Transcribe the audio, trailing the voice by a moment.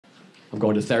I'm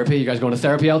going to therapy. You guys going to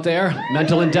therapy out there?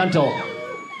 Mental and dental.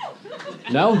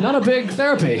 No? Not a big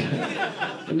therapy.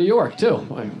 In New York, too.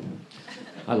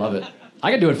 I love it. I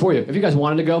can do it for you. If you guys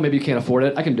wanted to go, maybe you can't afford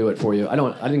it, I can do it for you. I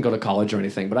didn't go to college or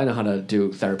anything, but I know how to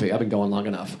do therapy. I've been going long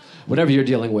enough. Whatever you're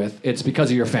dealing with, it's because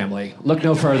of your family. Look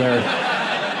no further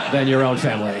than your own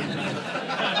family.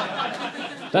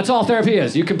 That's all therapy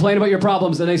is. You complain about your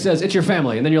problems, and they says, it's your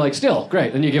family. And then you're like, still,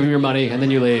 great. Then you give them your money, and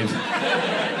then you leave.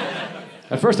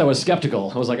 At first, I was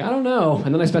skeptical. I was like, I don't know.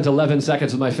 And then I spent 11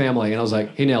 seconds with my family, and I was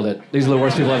like, he nailed it. These are the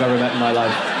worst people I've ever met in my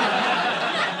life.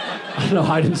 I don't know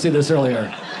how I didn't see this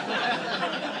earlier.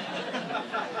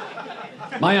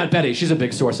 My Aunt Betty, she's a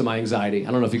big source of my anxiety.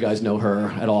 I don't know if you guys know her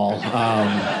at all.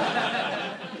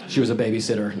 She was a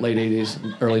babysitter, late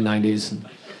 80s, early 90s.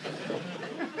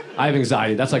 I have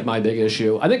anxiety. That's like my big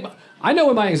issue. I know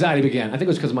when my anxiety began. I think it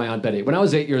was because of my Aunt Betty. When I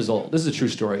was 8 years old, this is a true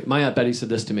story. My Aunt Betty said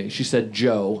this to me. She said,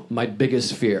 Joe, my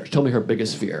biggest fear. She told me her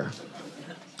biggest fear.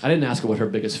 I didn't ask her what her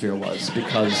biggest fear was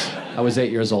because I was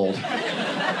 8 years old.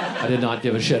 I did not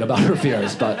give a shit about her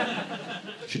fears, but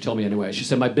she told me anyway. She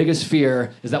said, my biggest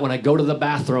fear is that when I go to the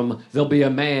bathroom, there'll be a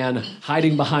man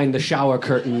hiding behind the shower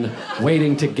curtain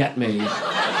waiting to get me.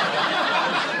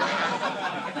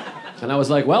 And I was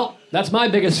like, well, that's my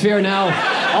biggest fear now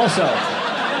also.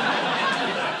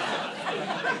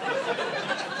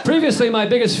 Previously, my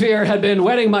biggest fear had been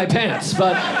wetting my pants,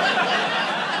 but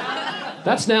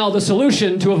that's now the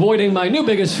solution to avoiding my new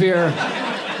biggest fear,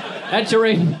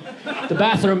 entering the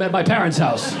bathroom at my parents'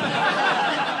 house.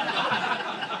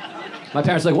 My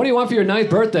parents are like, what do you want for your 9th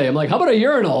birthday? I'm like, how about a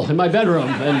urinal in my bedroom?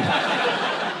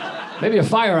 And maybe a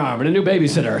firearm and a new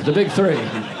babysitter, the big three.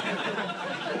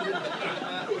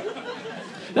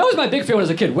 That was my big fear when I was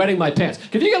a kid, wetting my pants.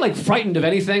 If you get like frightened of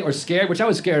anything or scared, which I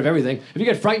was scared of everything, if you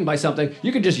get frightened by something,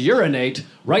 you can just urinate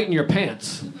right in your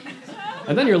pants.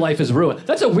 And then your life is ruined.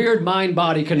 That's a weird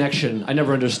mind-body connection I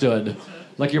never understood.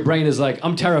 Like your brain is like,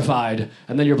 I'm terrified,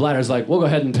 and then your bladder's like, we'll go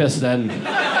ahead and piss then.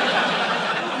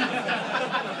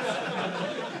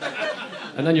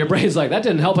 And then your brain's like, that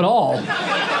didn't help at all.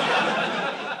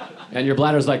 And your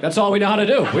bladder's like, that's all we know how to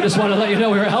do. We just want to let you know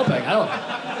we were helping.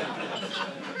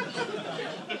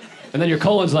 And then your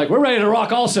colon's like, we're ready to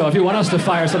rock also if you want us to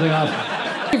fire something off.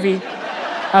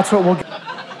 That's what we'll get.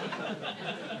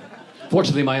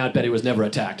 Fortunately, my Aunt Betty was never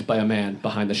attacked by a man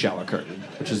behind the shower curtain,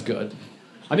 which is good.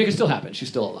 I mean, it can still happen. She's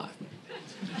still alive.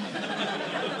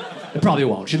 It probably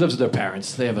won't. She lives with her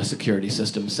parents. They have a security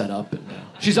system set up. And,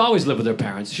 she's always lived with her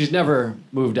parents. She's never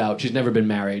moved out. She's never been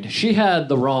married. She had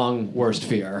the wrong worst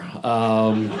fear.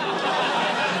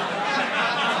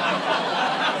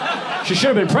 She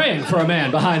should have been praying for a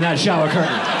man behind that shower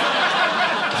curtain.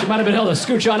 She might have been able to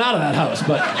scooch on out of that house,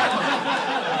 but...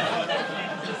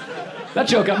 That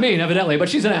joke got mean, evidently, but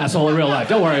she's an asshole in real life.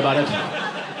 Don't worry about it.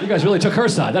 You guys really took her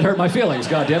side. That hurt my feelings,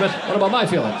 goddammit. What about my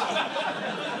feelings?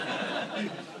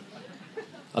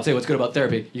 I'll tell you what's good about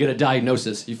therapy. You get a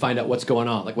diagnosis. You find out what's going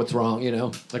on, like what's wrong, you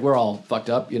know? Like we're all fucked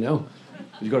up, you know?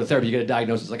 You go to therapy, you get a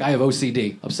diagnosis. Like I have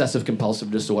OCD, obsessive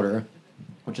compulsive disorder,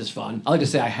 which is fun. I like to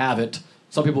say I have it.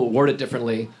 Some people word it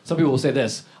differently. Some people will say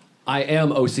this, I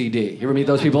am OCD. You ever meet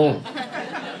those people?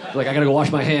 Like, I gotta go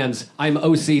wash my hands. I'm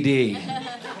OCD.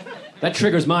 That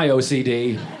triggers my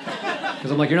OCD.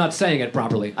 Because I'm like, you're not saying it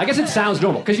properly. I guess it sounds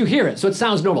normal, because you hear it, so it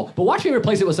sounds normal. But watch me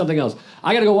replace it with something else.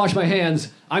 I gotta go wash my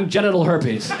hands. I'm genital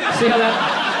herpes. See how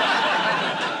that...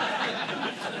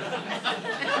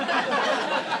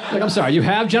 Like, I'm sorry, you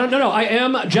have genital... No, I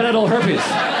am genital herpes.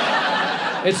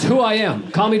 It's who I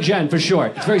am. Call me Jen for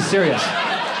short. It's very serious.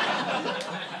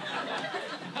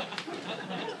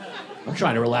 I'm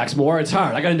trying to relax more. It's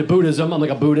hard. I got into Buddhism. I'm like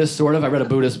a Buddhist, sort of. I read a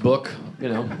Buddhist book, you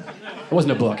know. It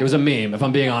wasn't a book. It was a meme, if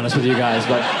I'm being honest with you guys.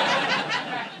 But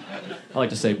I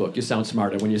like to say book. You sound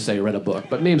smarter when you say you read a book.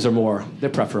 But memes are more, they're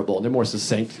preferable. They're more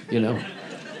succinct, you know.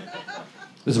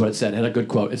 This is what it said. It had a good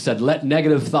quote. It said, let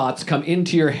negative thoughts come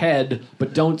into your head,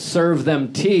 but don't serve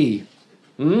them tea.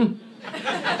 Because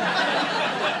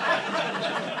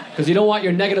you don't want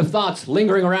your negative thoughts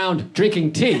lingering around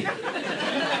drinking tea.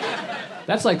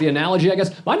 That's like the analogy, I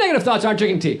guess. My negative thoughts aren't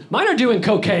drinking tea. Mine are doing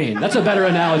cocaine. That's a better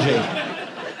analogy.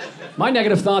 My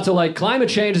negative thoughts are like, climate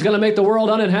change is going to make the world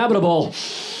uninhabitable.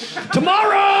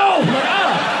 Tomorrow! Like,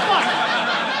 fuck.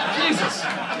 Jesus.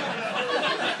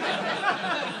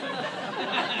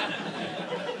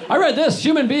 I read this.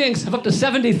 Human beings have up to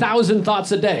 70,000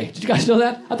 thoughts a day. Did you guys know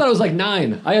that? I thought it was like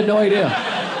 9. I had no idea.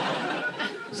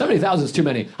 70,000 is too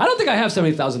many. I don't think I have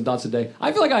 70,000 thoughts a day.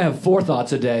 I feel like I have 4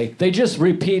 thoughts a day. They just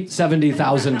repeat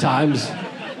 70,000 times.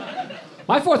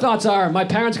 My 4 thoughts are, my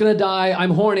parents gonna die,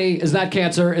 I'm horny, is that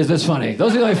cancer, is this funny?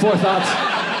 Those are the only 4 thoughts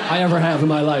I ever have in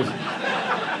my life.